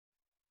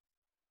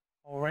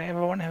Alright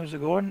everyone, how's it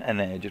going?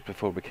 And just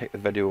before we kick the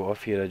video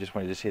off here, I just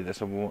wanted to say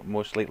this will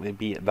most likely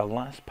be the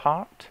last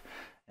part.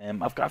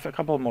 I've got a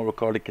couple more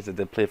recorded because I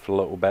did play for a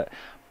little bit,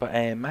 but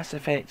Mass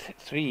Effect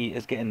 3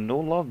 is getting no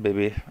love,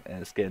 baby.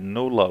 It's getting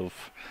no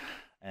love.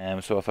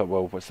 So I thought,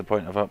 well, what's the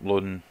point of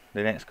uploading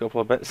the next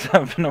couple of bits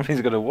if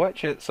nobody's going to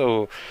watch it?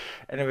 So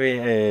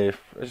anyway, I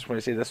just want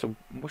to say this will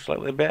most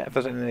likely be it. If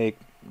there's any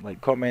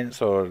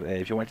comments or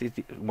if you want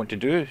to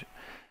do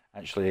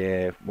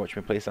actually watch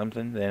me play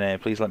something, then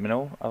please let me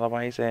know.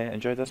 Otherwise,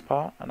 enjoy this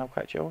part, and I'll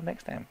catch you all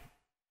next time.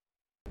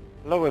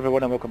 Hello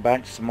everyone, and welcome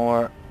back to some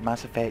more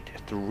Mass Effect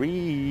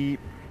 3.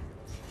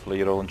 Hopefully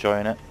you're all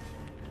enjoying it.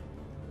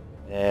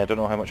 I don't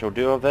know how much I'll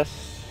do of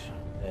this.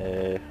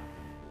 I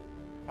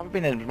haven't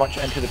been as much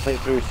into the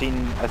playthrough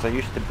scene as I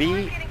used to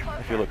be.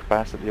 If you look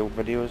past at the old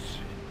videos, it's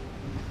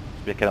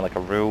be kind of like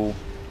a rule,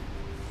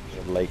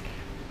 like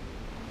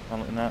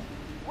something like that.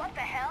 What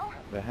the hell?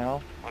 The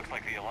hell? Looks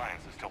like the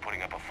Alliance is still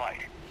putting up a fight.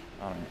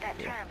 Alright, That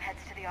okay. tram heads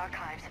to the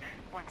archives.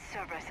 Once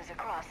Cerberus is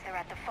across, they're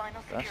at the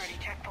final security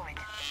checkpoint.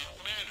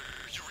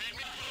 Commander, you read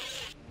me?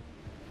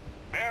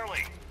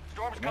 Barely.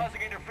 Storm's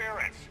causing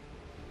interference.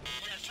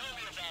 Yeah, tell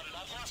me about it.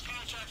 I've lost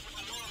contact with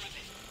the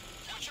Normandy.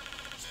 What's your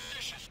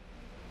position?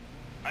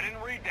 I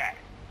didn't read that.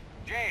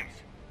 James,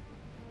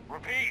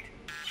 repeat.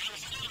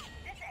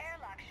 This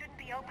airlock shouldn't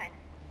be open.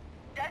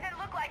 Doesn't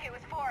look like it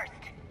was forced.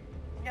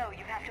 No,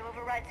 you have to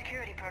override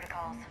security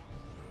protocols.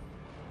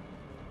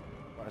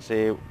 I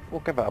say, we'll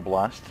give it a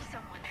blast.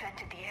 Someone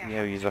vented the air. See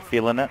how you're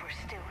feeling it. We're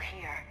still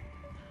here.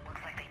 Looks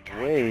like they died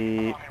Wait. trying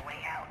to claw their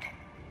way out.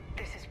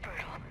 This is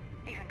brutal,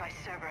 even by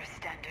Cerberus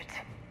standards.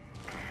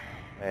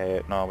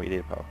 No, we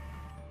did, pal.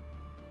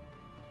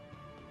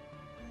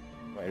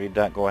 Right, read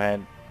that, go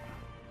ahead.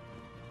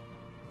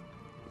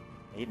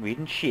 Ain't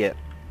reading shit.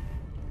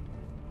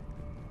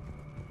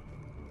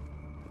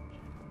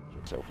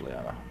 Yourself,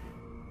 Liana.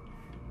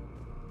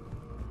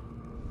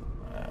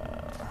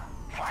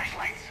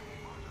 Flashlights.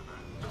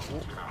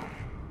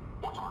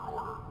 What's our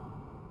order?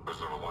 There's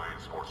an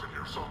Alliance force in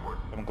here somewhere.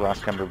 Some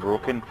glass can be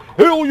broken.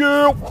 Hell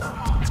yeah!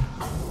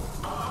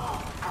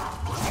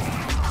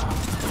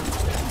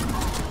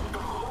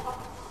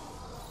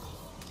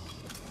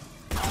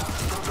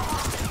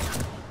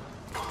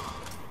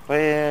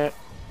 Play it.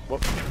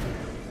 Whoop.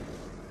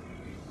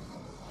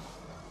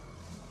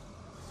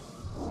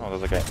 Oh,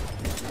 there's a guy.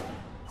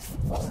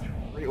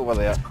 Right over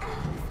there.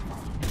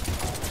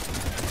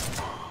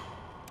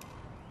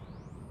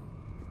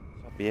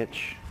 It's a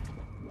bitch.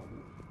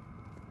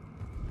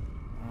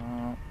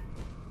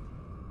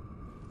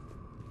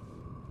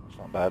 It's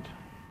not bad.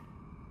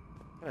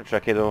 Kind of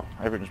tricky though.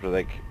 Everything's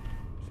with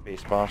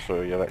space bar,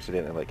 so you're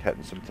accidentally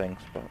hitting some things,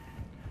 but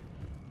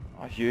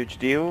not a huge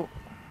deal.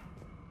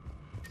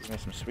 Give me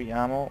some sweet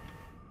ammo.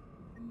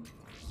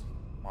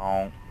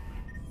 Wow.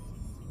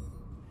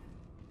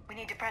 We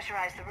need to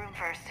pressurize the room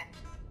first.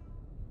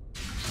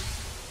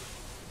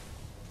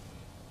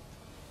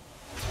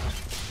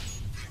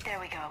 There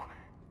we go.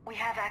 We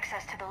have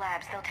access to the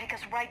labs. They'll take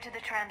us right to the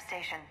tram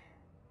station.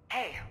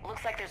 Hey,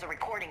 looks like there's a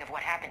recording of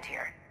what happened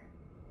here.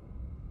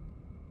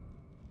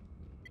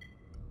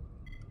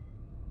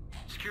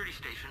 Security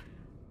station.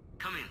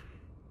 Come in.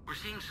 We're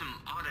seeing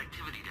some odd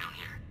activity down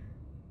here.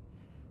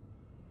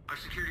 Our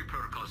security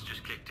protocols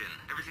just kicked in.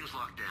 Everything's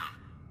locked down.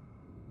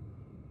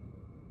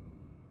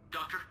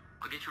 Doctor,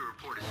 I'll get you a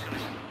report as soon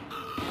as...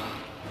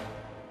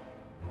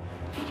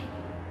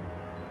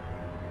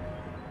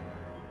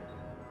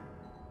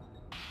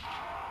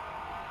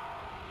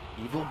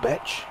 Evil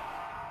bitch.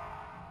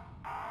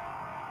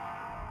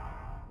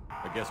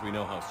 I guess we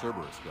know how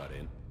Cerberus got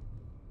in.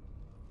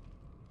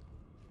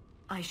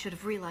 I should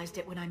have realized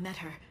it when I met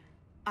her.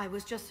 I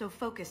was just so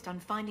focused on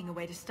finding a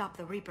way to stop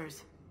the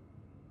Reapers.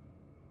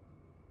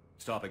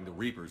 Stopping the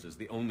Reapers is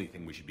the only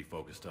thing we should be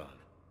focused on.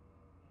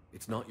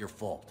 It's not your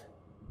fault.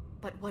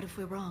 But what if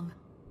we're wrong?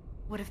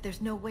 What if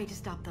there's no way to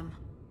stop them?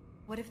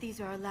 What if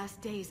these are our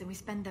last days and we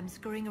spend them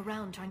scurrying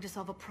around trying to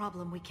solve a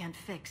problem we can't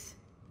fix?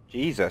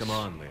 Jesus. Come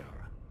on, Liara.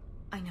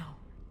 I know.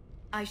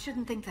 I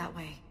shouldn't think that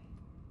way.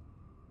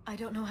 I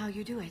don't know how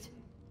you do it.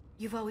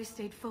 You've always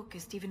stayed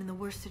focused even in the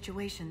worst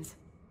situations.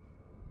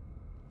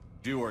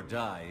 Do or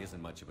die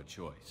isn't much of a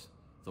choice,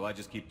 so I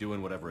just keep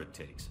doing whatever it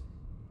takes.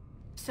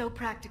 So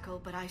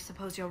practical, but I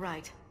suppose you're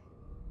right.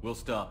 We'll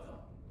stop them,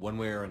 one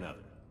way or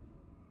another.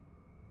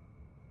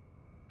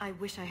 I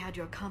wish I had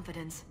your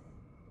confidence.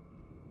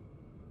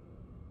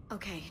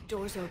 Okay,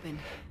 doors open.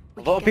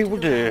 We A lot of can get to people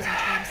the do. labs and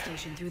tram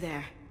station through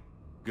there.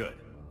 Good.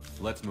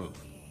 Let's move.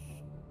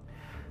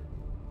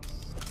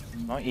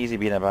 Not easy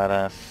being a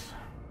badass.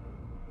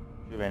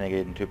 Too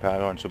renegade and too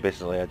paragon, so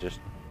basically I just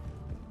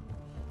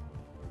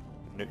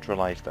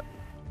neutralized it.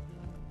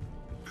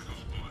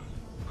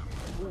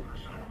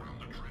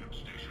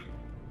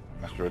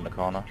 Missed her in the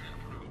corner.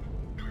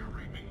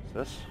 What's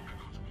this?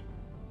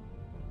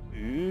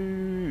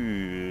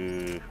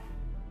 Ooh.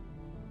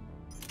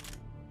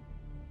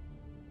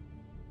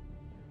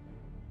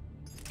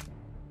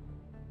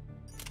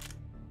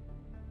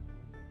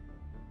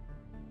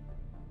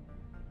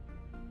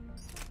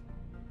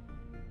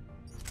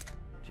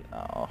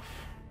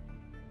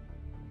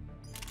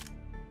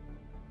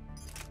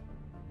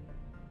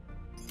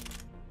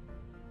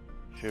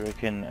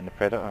 Shuriken and the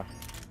Predator.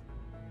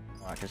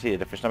 Oh, I can see the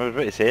difference. I was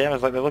about to say, I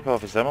was like, they look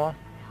awfully similar.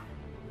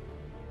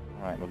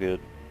 Alright, we're good.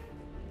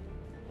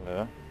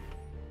 Hello.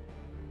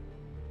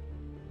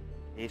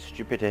 Hey,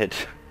 stupid head.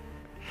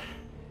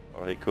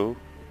 Alright, cool.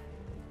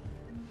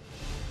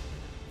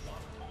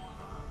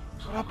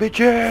 What up,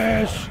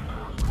 bitches?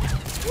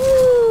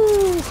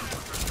 Woo!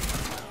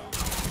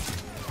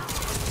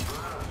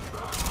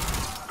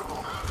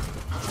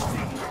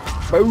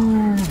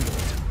 Boom!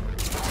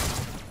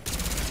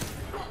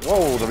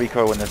 Whoa, the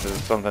recoil in this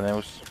is something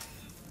else.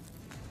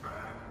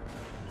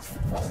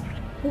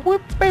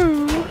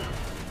 Whoop-boo!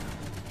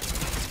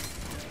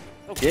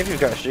 Okay, if you've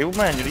got a shield,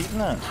 man, you're eating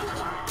that.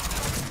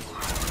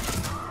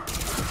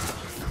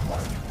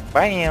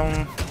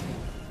 Bam!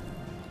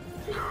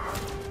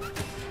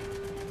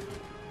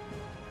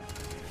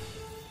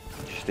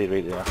 Just stay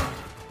right there.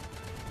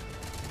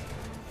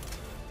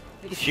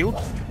 Take a shield.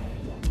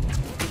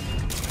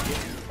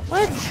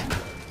 What?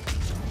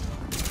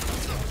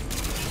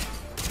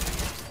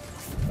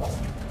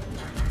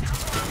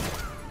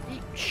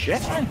 Eat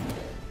shit, man.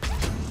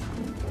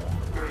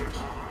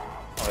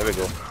 Oh, there we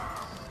go.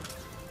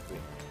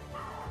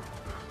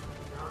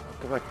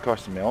 Look at that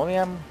costing me all the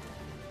ammo.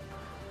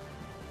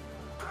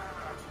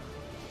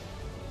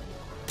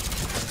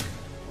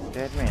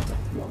 Dead man.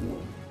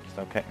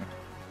 Still kicking.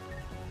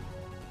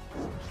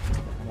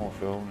 More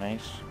full,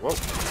 nice. Whoa.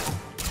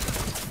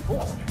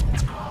 Oh.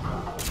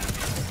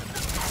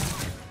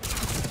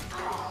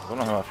 Don't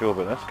know how I feel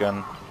about this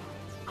gun.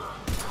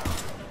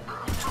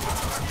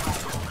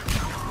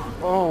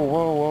 Whoa,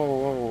 whoa, whoa,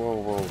 whoa, whoa,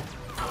 whoa.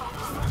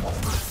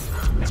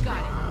 Got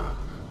it.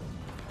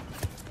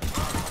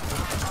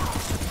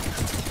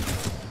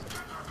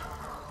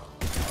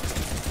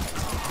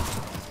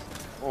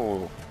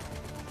 Oh.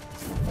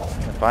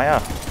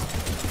 Fire.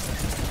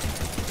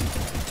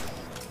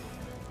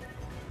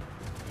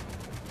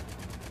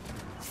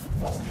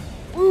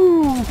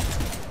 Woo!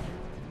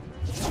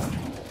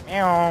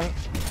 Meow.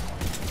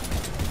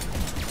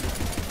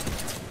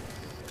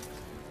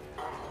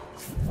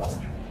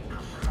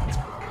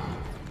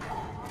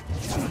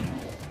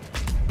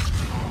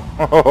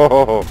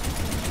 Oh,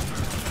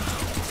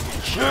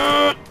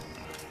 shit!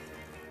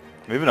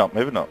 Moving up,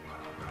 moving up.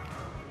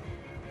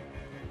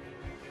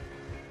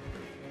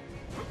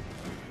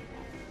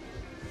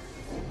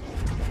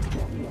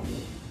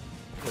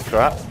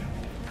 Crap.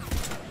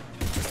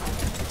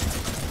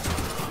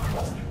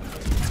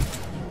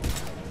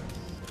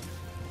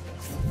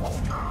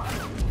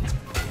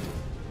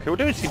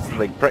 Cooldown seems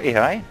like pretty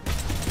high.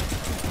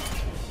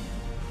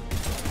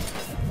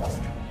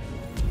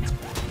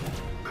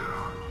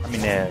 I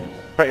mean,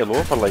 pretty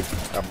low for like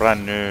a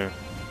brand new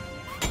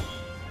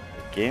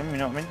game, you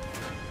know what I mean?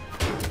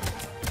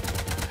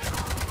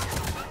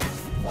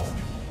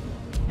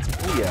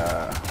 Oh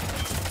yeah.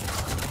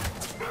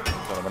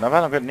 I've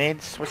not got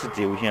nades. What's the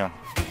deal here?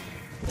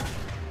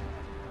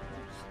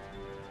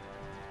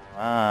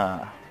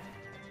 Ah.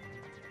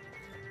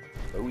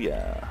 Oh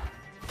yeah.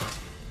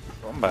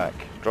 Drop 'em back.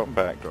 Drop 'em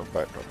back. Drop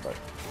back. Drop back.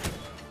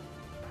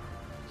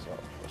 What's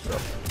up? What's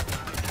up?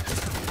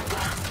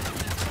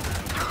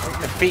 Right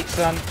in the feet,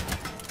 son.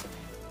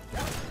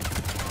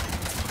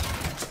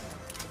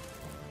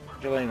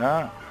 Do you like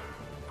that?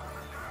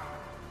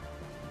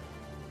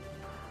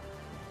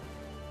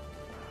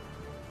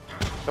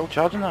 Still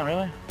charging that,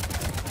 really?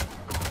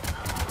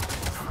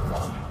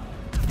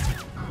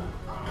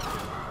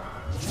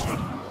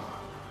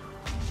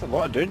 That's a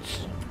lot of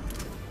dudes.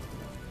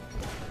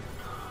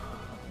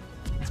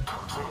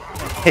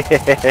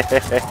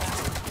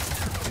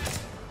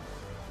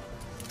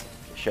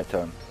 Shit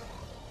ton.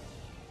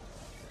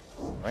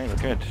 Right, we're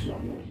good. 2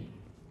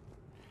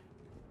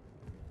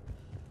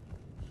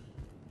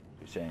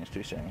 seconds,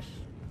 2 seconds.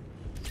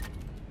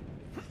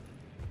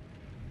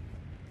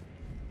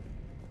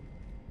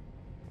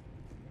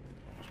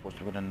 I'm supposed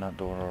to go in that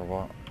door or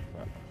what?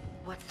 But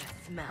What's the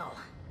smell?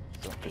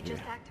 don't They do.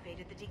 just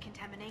activated the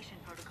decontamination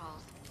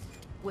protocols.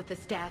 With the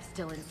staff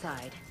still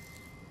inside.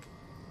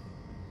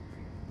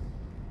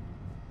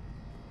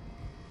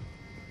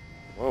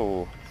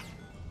 Whoa.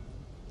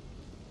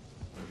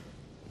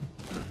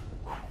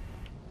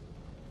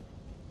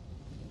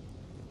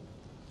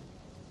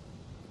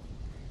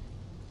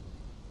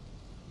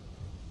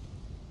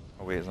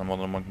 Oh wait, is there more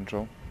than one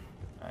control?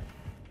 Alright.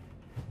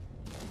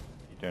 What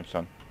you doing,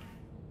 son?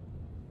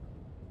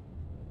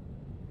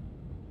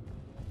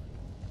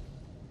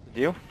 The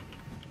deal?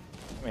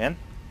 Come in. It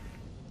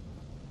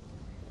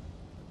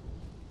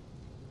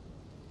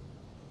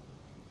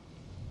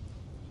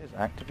says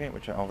activate,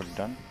 which I've already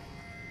done.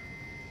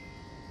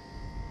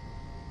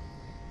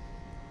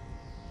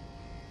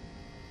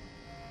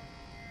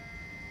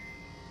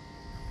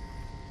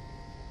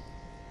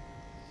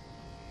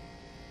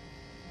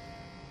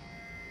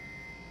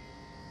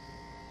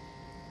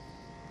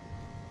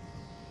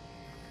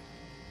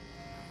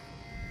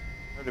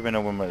 How do we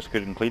know when it's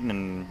good and clean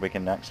and we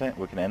can access it,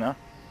 we can enter?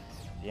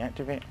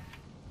 Deactivate?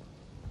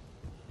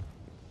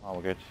 Oh,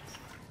 we're good.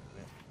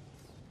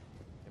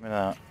 Give me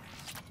that.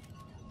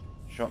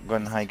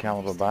 Shotgun high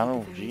caliber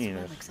barrel. Jesus.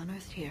 Relics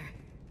unearthed here.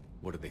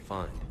 What did they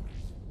find?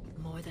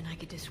 More than I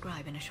could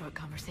describe in a short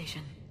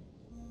conversation.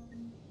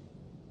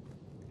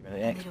 The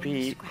And they'd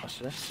only XP. scratched What's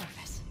the this?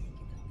 surface.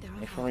 There are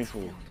Knife or vaults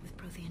rifle? filled with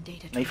Prothean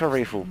data Knife or traces that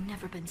rifle? have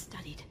never been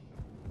studied.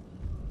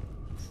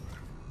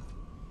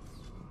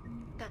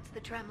 That's the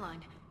tram line.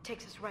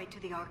 Takes us right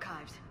to the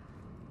archives.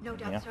 No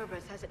doubt Yeah.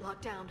 Cerberus has it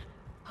locked down.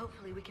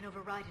 Hopefully we can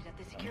override it at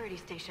the security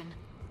station.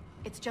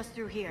 It's just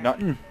through here.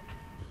 Nothing.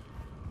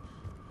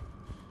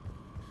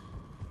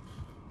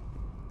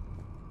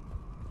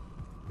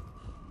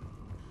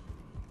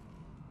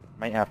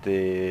 Might have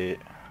to.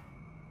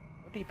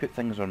 Where do you put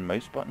things on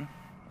mouse button?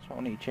 That's what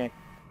I need to check.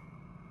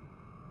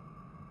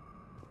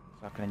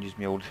 So I can use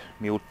my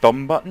old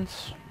thumb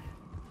buttons.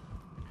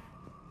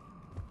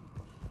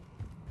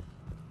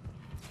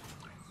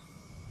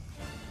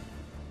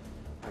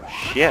 Oh,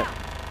 shit.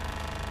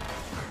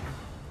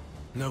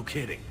 No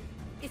kidding.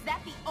 Is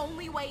that the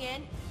only way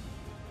in?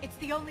 It's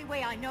the only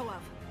way I know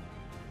of.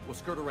 We'll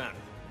skirt around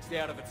it. Stay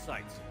out of its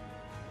sights.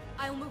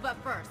 I'll move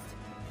up first.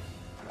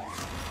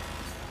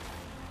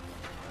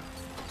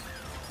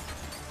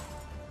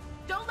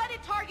 Don't let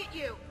it target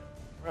you!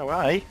 Well,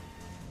 aye.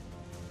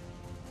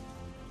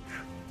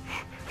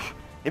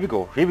 Here we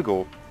go, here we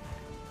go.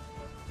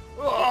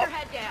 Keep your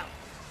head down.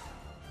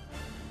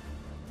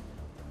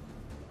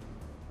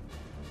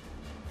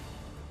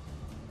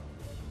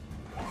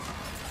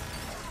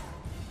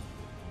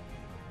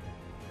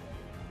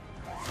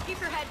 Keep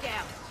your head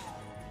down.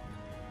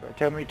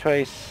 Tell me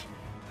twice.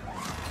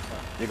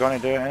 You're gonna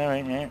do it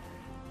anyway, yeah?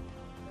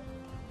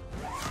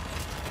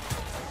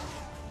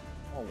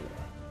 Oh.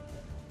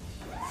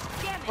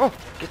 Damn it! Oh!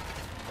 Get...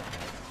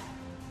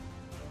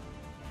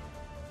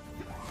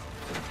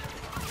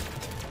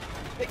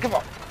 Hey, come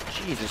on!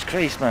 Jesus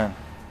Christ, man!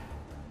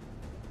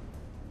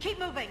 Keep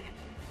moving.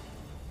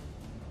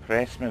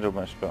 Press middle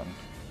mouse button.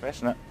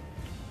 Pressing it.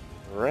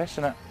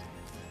 Pressing it.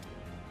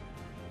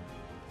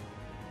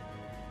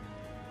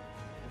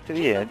 To the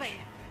Keep edge. moving.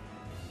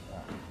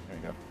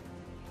 There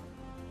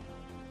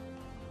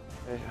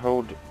we go.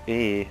 Hold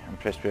A and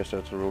press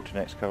PSL to roll to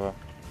next cover.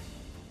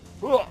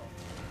 Whoa.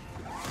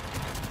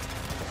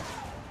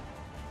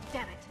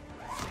 Damn it.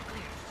 We're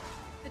clear.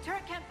 The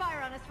turret can't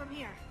fire on us from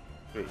here.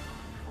 Great.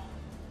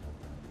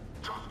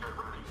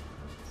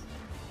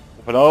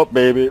 Open up,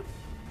 baby.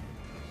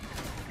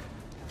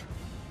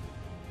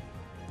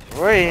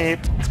 Wait.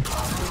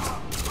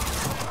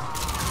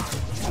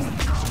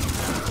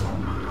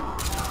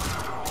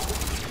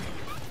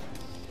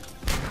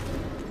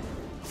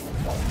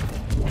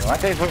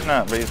 That guy's looking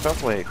at me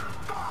softly.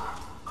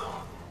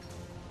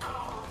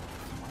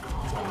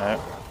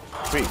 No.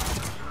 Sweet.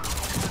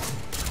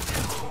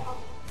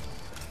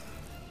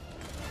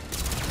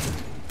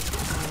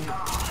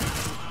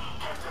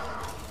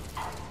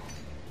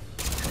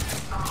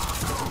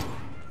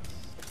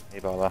 Hey,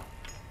 bother.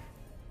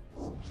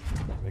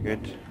 We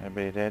good?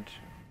 Everybody dead?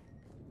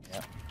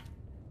 Yeah.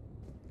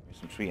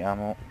 Some sweet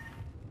ammo.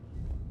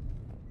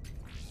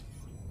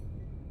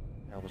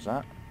 How was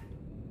that?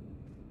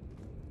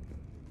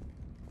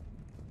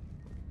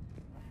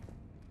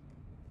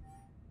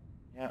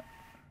 Yeah.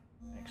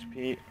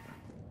 XP.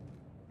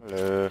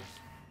 Hello.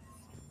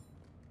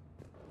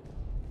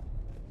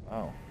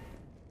 Wow.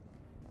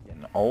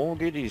 Getting all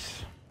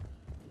goodies.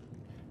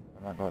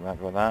 Got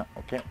that.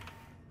 Okay.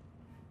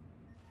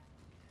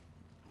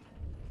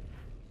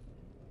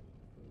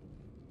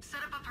 Set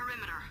up a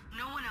perimeter.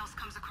 No one else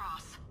comes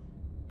across.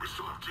 We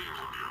still have teams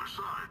on the other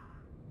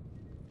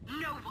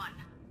side. No one!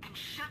 And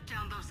shut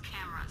down those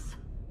cameras.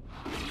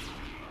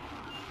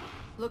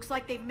 Looks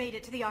like they've made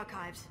it to the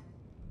archives.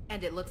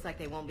 And it looks like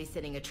they won't be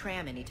sitting a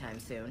tram anytime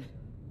soon.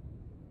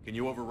 Can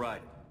you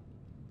override it?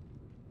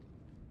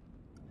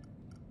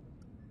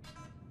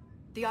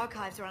 The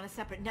archives are on a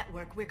separate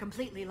network. We're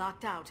completely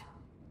locked out.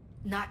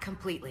 Not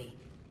completely.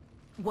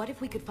 What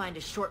if we could find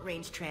a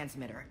short-range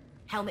transmitter?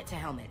 Helmet to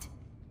helmet.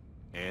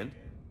 And?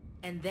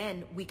 And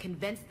then we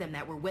convince them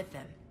that we're with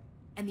them.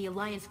 And the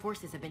Alliance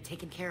forces have been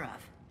taken care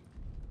of.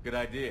 Good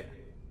idea.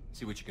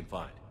 See what you can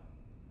find.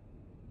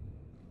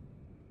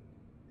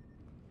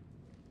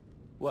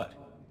 What?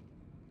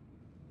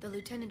 The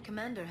Lieutenant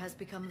Commander has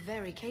become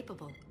very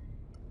capable.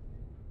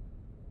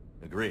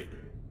 Agreed.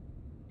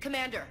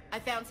 Commander, I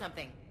found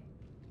something.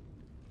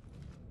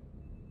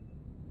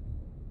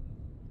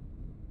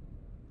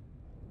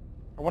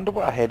 I wonder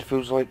what a head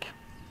feels like.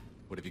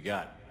 What have you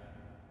got?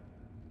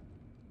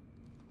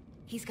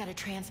 He's got a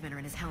transmitter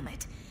in his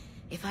helmet.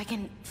 If I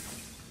can...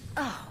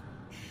 Oh.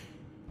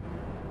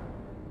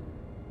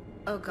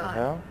 Oh The god.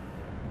 hell?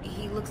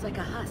 He looks like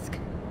a husk.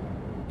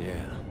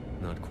 Yeah,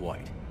 not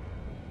quite.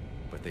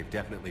 But they've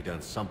definitely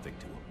done something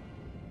to him.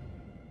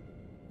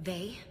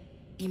 They?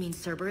 You mean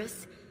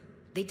Cerberus?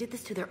 They did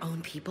this to their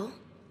own people?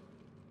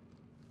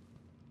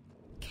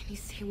 Can you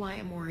see why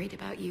I'm worried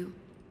about you?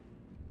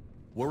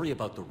 Worry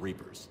about the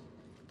Reapers.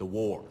 The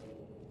war.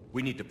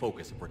 We need to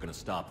focus if we're gonna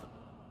stop them.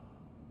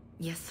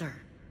 Yes, sir.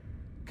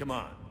 Come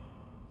on.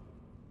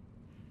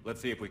 Let's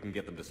see if we can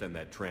get them to send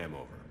that tram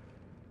over.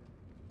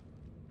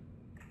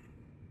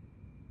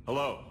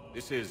 Hello,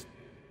 this is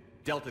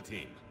Delta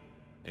Team.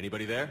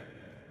 Anybody there?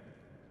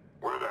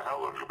 Where the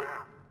hell have you been?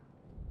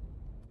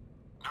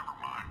 Never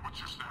mind, what's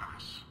your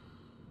status?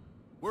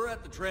 We're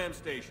at the tram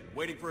station,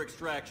 waiting for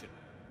extraction.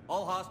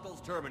 All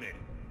hostiles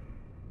terminated.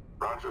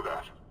 Roger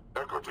that.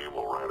 Echo Team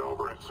will ride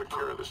over and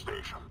secure the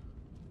station.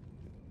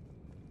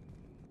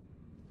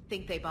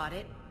 Think they bought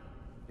it?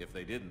 If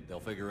they didn't, they'll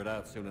figure it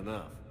out soon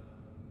enough.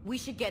 We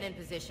should get in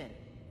position.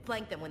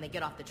 Flank them when they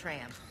get off the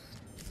tram.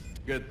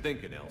 Good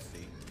thinking,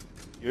 Elsie.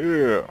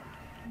 Yeah.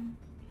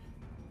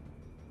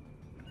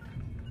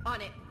 On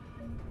it.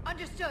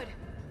 Understood.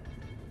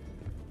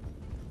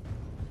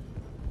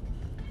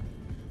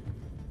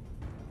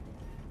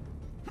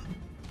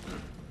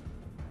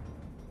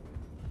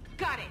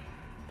 Got it.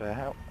 The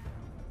hell?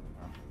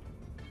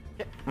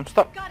 Yeah, I'm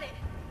stuck. Got it.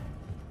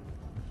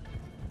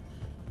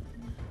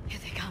 Here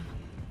they come.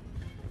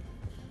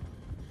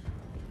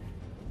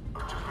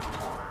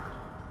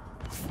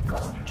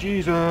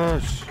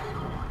 Jesus!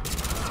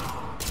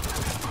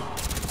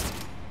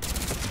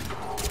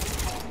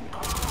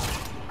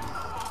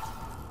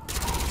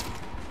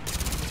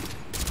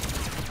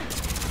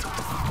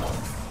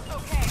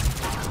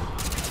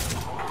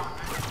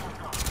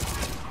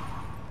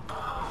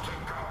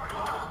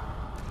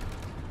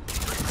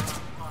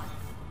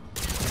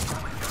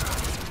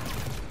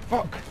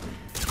 Fuck!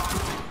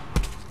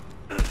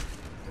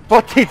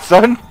 Butted,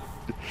 son!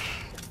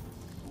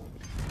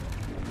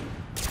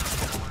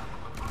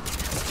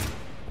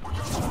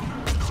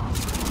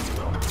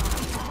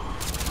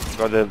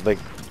 Got the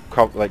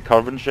like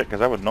curve and shit, because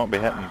I would not be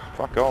hitting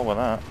fuck all with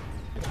that.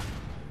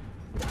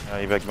 Yeah,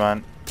 you big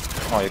man.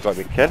 Oh, you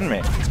gotta be kidding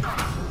me.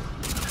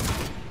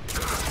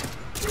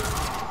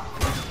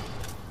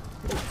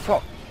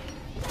 Fuck.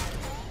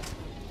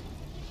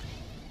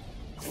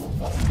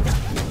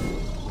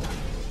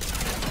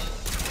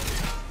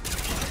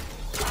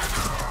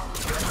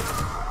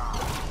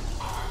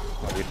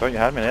 Oh, you thought you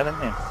had me there,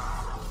 didn't you?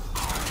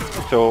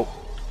 So,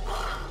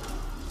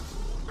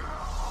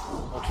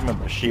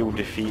 ultimate shield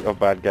defeat of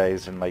bad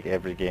guys in like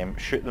every game.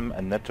 Shoot them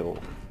in the toe.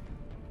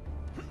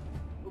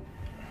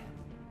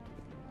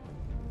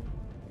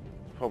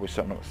 Probably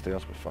sitting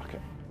upstairs, but fuck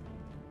it.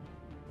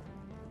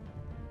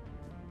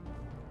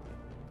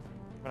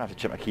 I'm gonna have to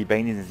check my key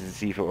bindings and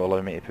see if it will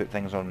allow me to put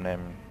things on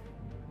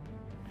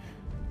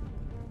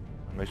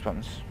mouse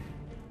buttons.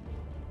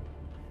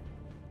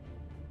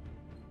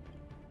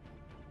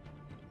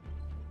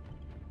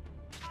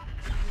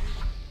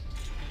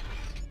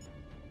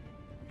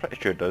 Pretty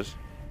sure it does.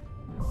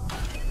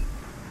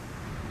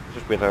 It's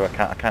just weird how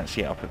I can't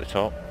see it up at the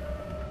top.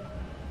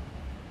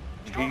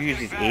 You use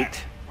these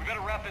 8. We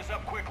better wrap this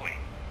up quickly.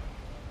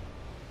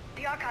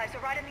 The archives are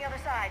right on the other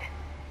side.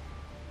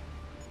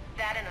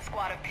 That and a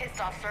squad of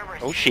pissed off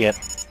servers. Oh shit.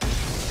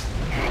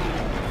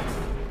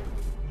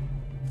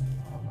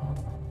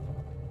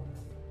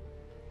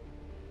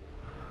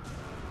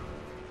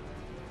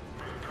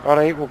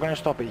 Alright, we're going to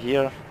stop it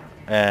here.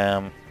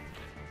 And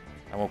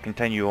we'll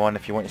continue on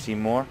if you want to see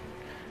more.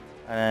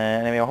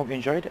 Anyway, I hope you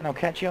enjoyed it, and I'll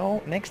catch you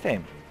all next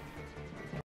time.